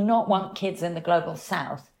 We do not want kids in the global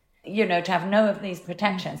south, to have no of these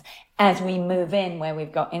protections as we move in where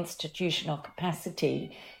we've got institutional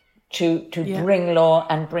capacity to bring law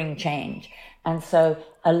and bring change. And so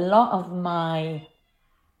a lot of my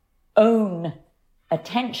own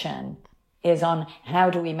attention is on how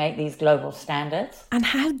do we make these global standards. And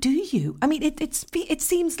how do you? I mean, it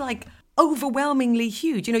seems like overwhelmingly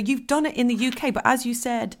huge. You've done it in the UK, but as you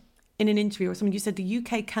said in an interview or something, you said the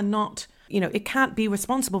UK cannot, it can't be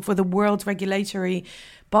responsible for the world's regulatory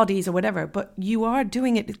bodies or whatever, but you are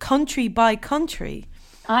doing it country by country.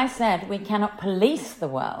 I said we cannot police the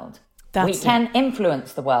world. We can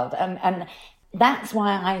influence the world. And that's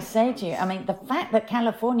why I say to you, I mean, the fact that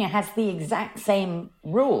California has the exact same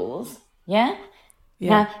rules, yeah?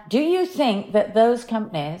 Now, do you think that those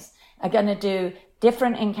companies are going to do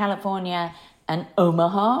different in California and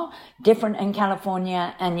Omaha, different in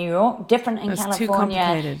California and New York, different in That's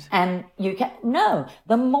California and UK? No,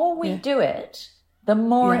 the more we do it, the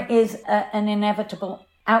more it is an inevitable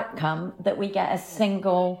outcome that we get a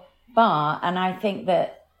single bar. And I think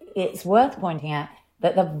that it's worth pointing out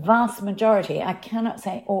that the vast majority, I cannot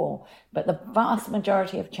say all, but the vast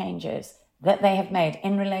majority of changes that they have made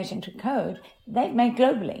in relation to code, they've made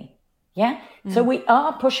globally. Yeah? So we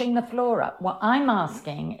are pushing the floor up. What I'm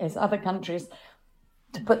asking is other countries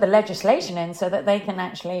to put the legislation in so that they can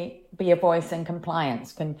actually be a voice in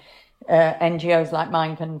compliance. NGOs like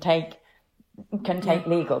mine can take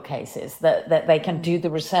legal cases, that they can do the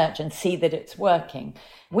research and see that it's working.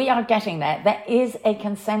 We are getting there. There is a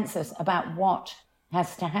consensus about what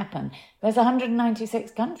has to happen. There's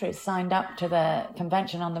 196 countries signed up to the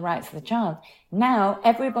Convention on the Rights of the Child. Now,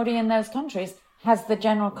 everybody in those countries has the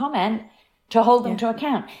general comment to hold them to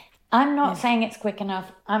account. I'm not saying it's quick enough.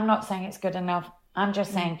 I'm not saying it's good enough. I'm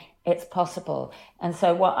just saying it's possible. And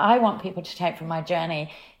so what I want people to take from my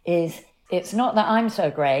journey is it's not that I'm so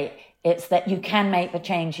great. It's that you can make the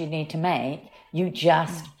change you need to make. You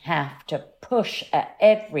just have to push at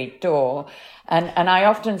every door. And I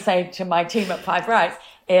often say to my team at Five Rights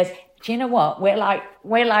is, do you know what? We're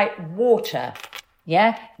like water.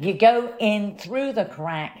 Yeah. You go in through the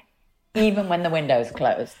crack, even when the window's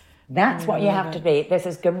closed. That's what you have to be. This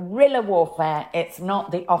is guerrilla warfare. It's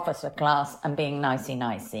not the officer class and being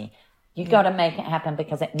nicey-nicey. You got to make it happen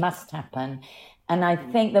because it must happen. And I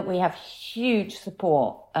think that we have huge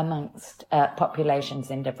support amongst populations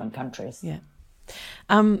in different countries. Yeah.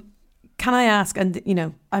 Can I ask, and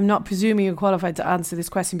I'm not presuming you're qualified to answer this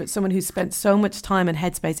question, but someone who's spent so much time and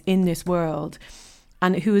headspace in this world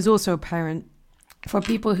and who is also a parent, for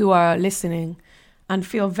people who are listening and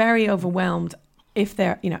feel very overwhelmed if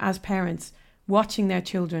they're, as parents, watching their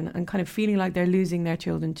children and kind of feeling like they're losing their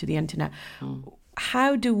children to the internet.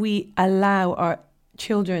 How do we allow our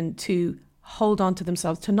children to hold on to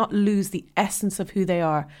themselves, to not lose the essence of who they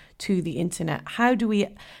are to the internet? How do we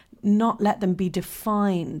not let them be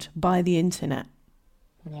defined by the internet?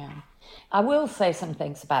 Yeah, I will say some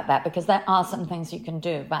things about that because there are some things you can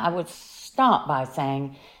do. But I would start by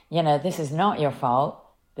saying, this is not your fault.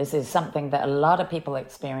 This is something that a lot of people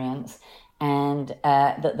experience. And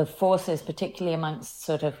that the forces, particularly amongst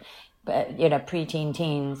sort of, preteen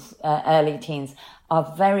teens, early teens,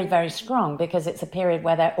 are very, very strong because it's a period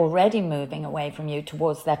where they're already moving away from you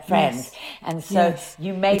towards their friends. Yes. And so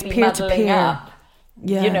you may be muddling up,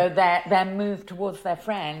 their move towards their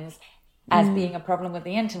friends as being a problem with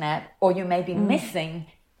the internet, or you may be missing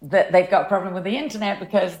that they've got a problem with the internet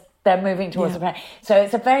because they're moving towards the friend. So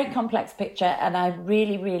it's a very complex picture, and I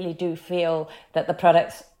really, really do feel that the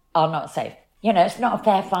products are not safe. It's not a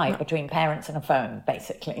fair fight between parents and a phone,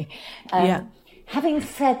 basically. Having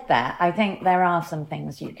said that, I think there are some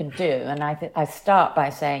things you can do. And I start by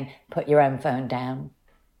saying, put your own phone down.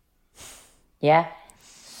 Yeah?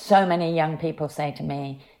 So many young people say to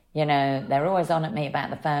me, they're always on at me about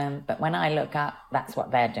the phone, but when I look up, that's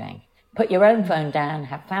what they're doing. Put your own phone down,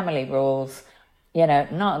 have family rules, not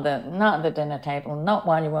at the dinner table, not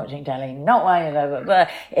while you're watching telly, not while you're blah, blah, blah.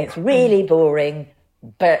 It's really boring,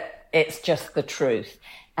 but it's just the truth.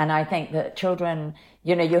 And I think that children,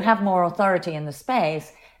 you have more authority in the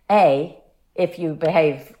space, if you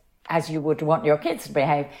behave as you would want your kids to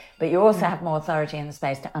behave, but you also have more authority in the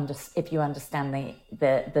space if you understand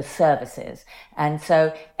the services. And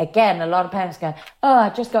so again, a lot of parents go, oh, I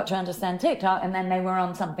just got to understand TikTok, and then they were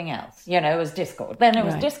on something else. You know, it was Discord. Then it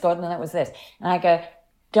was Discord, and then it was this. And I go,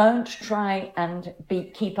 don't try and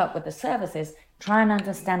keep up with the services. Try and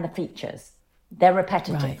understand the features. They're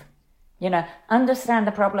repetitive. Right. You know, understand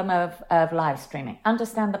the problem of live streaming,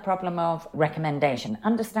 understand the problem of recommendation,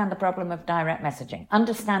 understand the problem of direct messaging,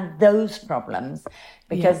 understand those problems,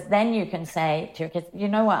 because then you can say to your kids, you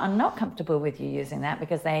know what, I'm not comfortable with you using that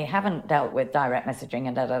because they haven't dealt with direct messaging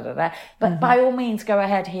and da-da-da-da, but by all means go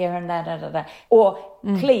ahead here and da-da-da-da. Or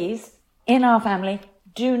please, in our family,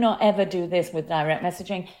 do not ever do this with direct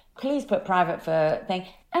messaging. Please put private for thing.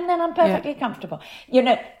 And then I'm perfectly comfortable. You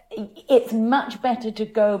know, it's much better to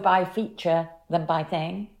go by feature than by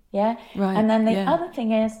thing. Yeah. Right. And then the other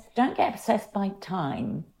thing is, don't get obsessed by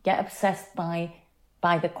time. Get obsessed by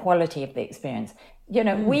the quality of the experience. You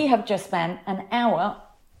know, we have just spent an hour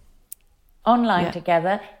online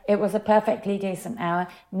together. It was a perfectly decent hour.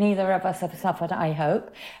 Neither of us have suffered, I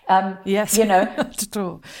hope. Yes. You know. Not at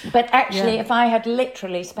all. But actually, if I had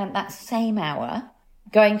literally spent that same hour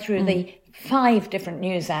going through the 5 different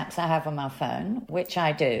news apps I have on my phone, which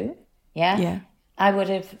I do, I would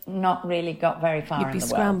have not really got very far in the world. You'd be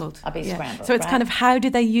scrambled. I'd be scrambled. So it's kind of, how do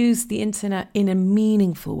they use the internet in a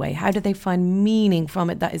meaningful way? How do they find meaning from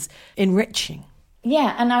it that is enriching?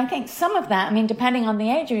 Yeah, and I think some of that, I mean, depending on the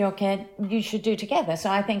age of your kid, you should do together. So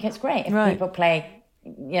I think it's great if people play,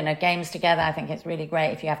 you know, games together. I think it's really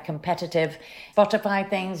great if you have competitive Spotify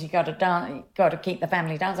things. You got to dance, you got to keep the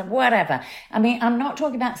family dancing, whatever. I mean, I'm not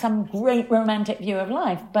talking about some great romantic view of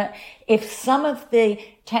life, but if some of the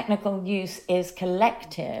technical use is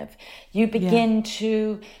collective, you begin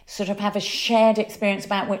to sort of have a shared experience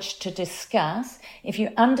about which to discuss. If you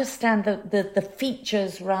understand the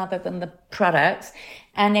features rather than the products,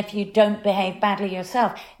 and if you don't behave badly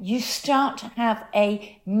yourself, you start to have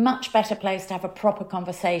a much better place to have a proper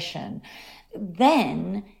conversation.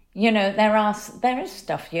 Then, you know, there is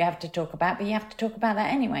stuff you have to talk about, but you have to talk about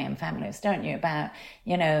that anyway in families, don't you? About,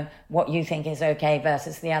 you know, what you think is okay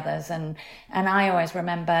versus the others. And I always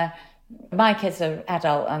remember, my kids are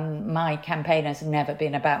adult, and my campaign has never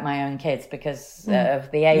been about my own kids because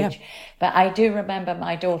of the age. Yeah. But I do remember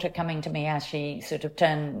my daughter coming to me as she sort of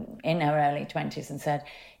turned in her early 20s and said,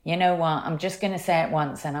 you know what, I'm just going to say it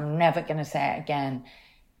once and I'm never going to say it again.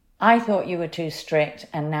 I thought you were too strict,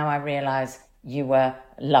 and now I realise you were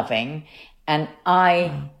loving. And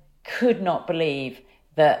I could not believe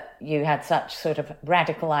that you had such sort of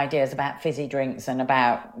radical ideas about fizzy drinks and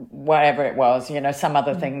about whatever it was, you know, some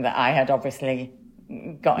other thing that I had obviously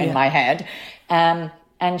got in my head.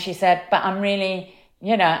 And she said, but I'm really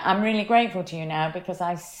grateful to you now because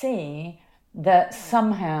I see that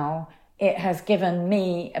somehow it has given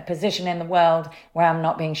me a position in the world where I'm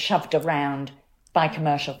not being shoved around by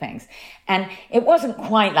commercial things. And it wasn't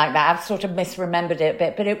quite like that. I've sort of misremembered it a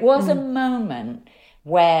bit, but it was a moment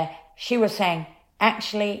where she was saying,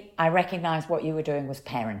 actually, I recognise what you were doing was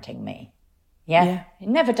parenting me. Yeah?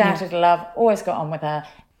 Never doubted love, always got on with her,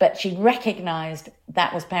 but she recognised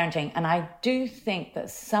that was parenting. And I do think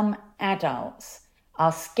that some adults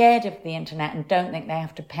are scared of the internet and don't think they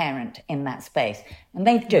have to parent in that space. And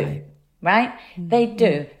they do, right? They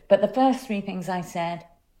do. But the first 3 things I said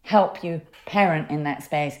help you parent in that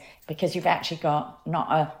space, because you've actually got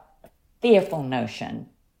not a fearful notion,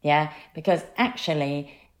 because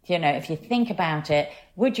actually, you know, if you think about it,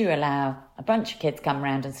 would you allow a bunch of kids come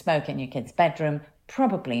around and smoke in your kid's bedroom?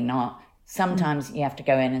 Probably not. Sometimes you have to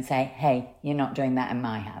go in and say, hey, you're not doing that in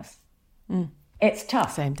my house. It's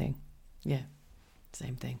tough. Same thing. Yeah,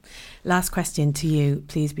 same thing. Last question to you,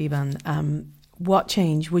 please, Biban. What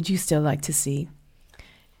change would you still like to see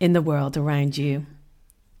in the world around you?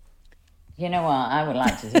 You know what? I would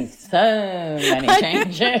like to see so many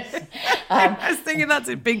changes. I was thinking that's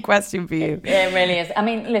a big question for you. It really is. I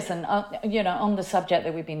mean, listen, you know, on the subject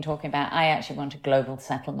that we've been talking about, I actually want a global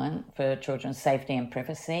settlement for children's safety and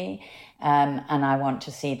privacy. And I want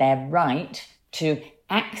to see their right to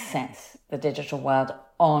access the digital world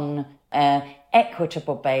on an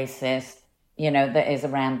equitable basis, you know, that is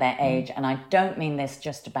around their age. And I don't mean this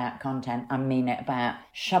just about content. I mean it about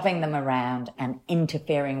shoving them around and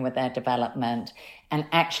interfering with their development, and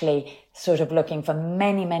actually sort of looking for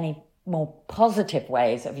many, many more positive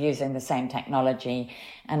ways of using the same technology.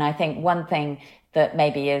 And I think one thing that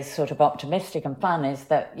maybe is sort of optimistic and fun is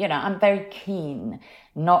that, you know, I'm very keen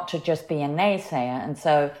not to just be a naysayer. And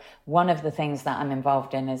so one of the things that I'm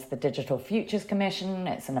involved in is the Digital Futures Commission.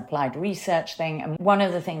 It's an applied research thing. And one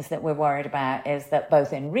of the things that we're worried about is that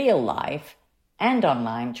both in real life and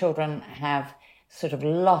online, children have sort of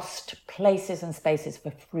lost places and spaces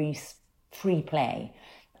for free play.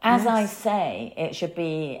 As I say, it should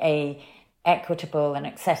be a equitable and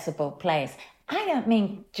accessible place. I don't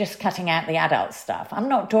mean just cutting out the adult stuff. I'm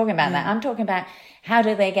not talking about that. I'm talking about how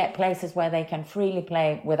do they get places where they can freely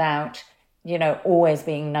play without, always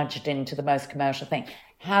being nudged into the most commercial thing.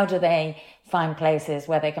 How do they find places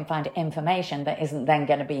where they can find information that isn't then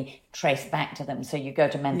going to be traced back to them? So you go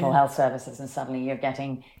to mental health services and suddenly you're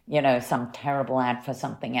getting, some terrible ad for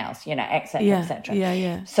something else, et cetera, et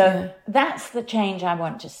cetera. So that's the change I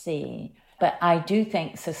want to see. But I do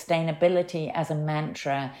think sustainability as a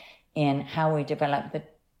mantra in how we develop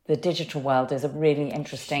the digital world is a really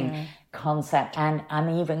interesting concept. And I'm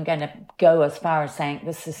even going to go as far as saying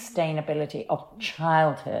the sustainability of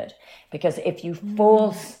childhood. Because if you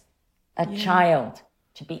force a child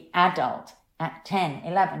to be adult at 10,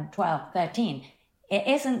 11, 12, 13, it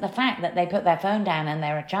isn't the fact that they put their phone down and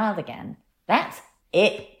they're a child again. That's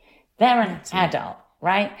it. They're an adult,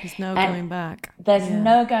 right? There's no going back. There's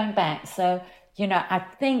no going back. So, I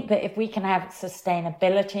think that if we can have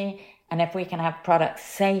sustainability and if we can have product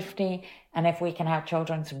safety and if we can have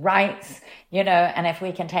children's rights, and if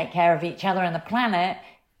we can take care of each other and the planet,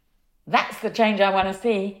 that's the change I want to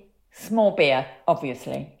see. Small beer,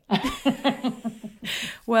 obviously.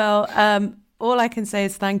 Well, all I can say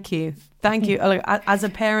is thank you. Thank you. As a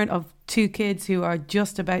parent of 2 kids who are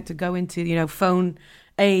just about to go into, phone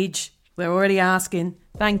age, they're already asking.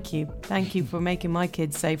 Thank you. Thank you for making my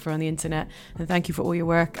kids safer on the internet. And thank you for all your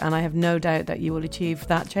work. And I have no doubt that you will achieve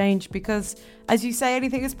that change because, as you say,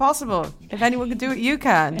 anything is possible. If anyone can do it, you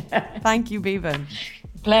can. Thank you, Bevan.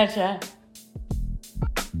 Pleasure.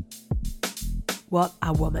 What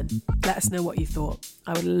a woman. Let us know what you thought.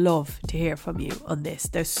 I would love to hear from you on this.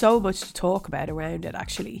 There's so much to talk about around it,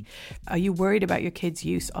 actually. Are you worried about your kids'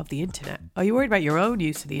 use of the internet? Are you worried about your own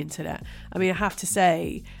use of the internet? I mean, I have to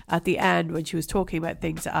say, at the end, when she was talking about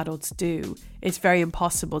things that adults do, it's very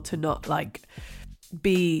impossible to not,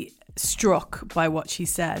 be struck by what she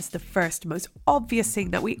says. The first, most obvious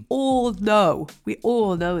thing that we all know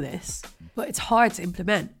this, but it's hard to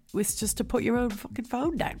implement. It's just to put your own fucking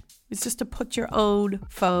phone down. It's just to put your own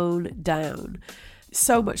phone down.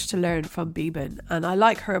 So much to learn from Beban. And I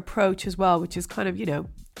like her approach as well, which is kind of,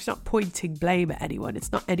 she's not pointing blame at anyone.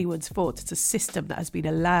 It's not anyone's fault. It's a system that has been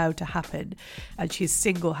allowed to happen. And she's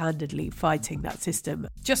single-handedly fighting that system.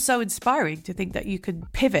 Just so inspiring to think that you can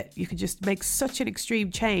pivot. You can just make such an extreme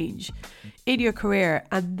change in your career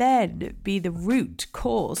and then be the root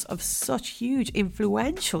cause of such huge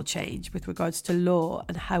influential change with regards to law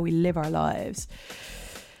and how we live our lives.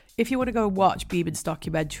 If you want to go watch Beban's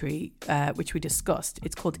documentary, which we discussed,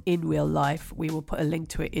 it's called In Real Life. We will put a link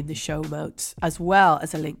to it in the show notes, as well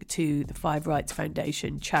as a link to the Five Rights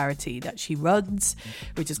Foundation charity that she runs,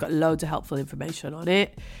 which has got loads of helpful information on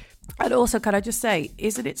it. And also, can I just say,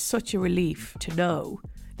 isn't it such a relief to know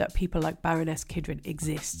that people like Baroness Kidron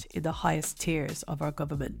exist in the highest tiers of our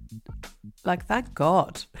government? Thank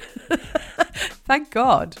God. Thank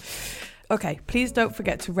God. Okay, please don't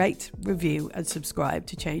forget to rate, review and subscribe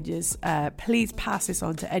to Changes. Please pass this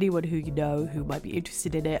on to anyone who you know who might be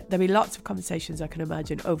interested in it. There'll be lots of conversations, I can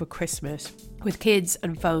imagine, over Christmas with kids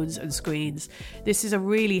and phones and screens. This is a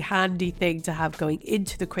really handy thing to have going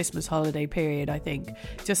into the Christmas holiday period, I think.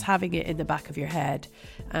 Just having it in the back of your head.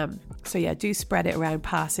 So yeah, do spread it around,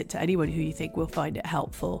 pass it to anyone who you think will find it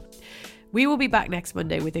helpful. We will be back next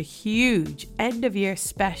Monday with a huge end-of-year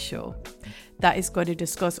special that is going to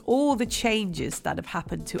discuss all the changes that have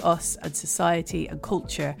happened to us and society and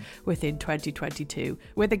culture within 2022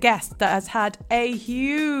 with a guest that has had a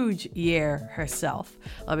huge year herself.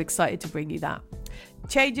 I'm excited to bring you that.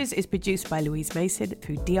 Changes is produced by Louise Mason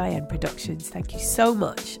through DIN Productions. Thank you so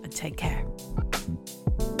much and take care.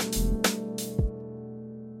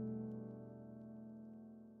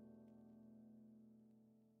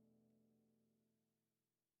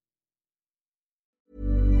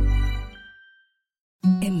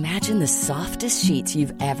 Imagine the softest sheets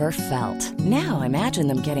you've ever felt. Now imagine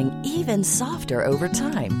them getting even softer over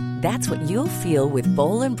time. That's what you'll feel with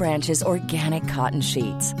Boll & Branch's organic cotton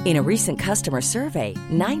sheets. In a recent customer survey,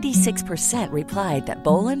 96% replied that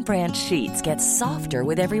Boll & Branch sheets get softer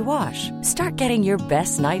with every wash. Start getting your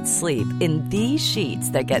best night's sleep in these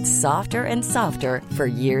sheets that get softer and softer for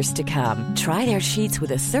years to come. Try their sheets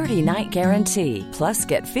with a 30-night guarantee. Plus,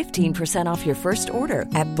 get 15% off your first order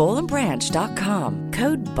at bollandbranch.com.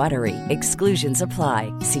 Code BUTTERY. Exclusions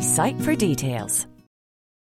apply. See site for details.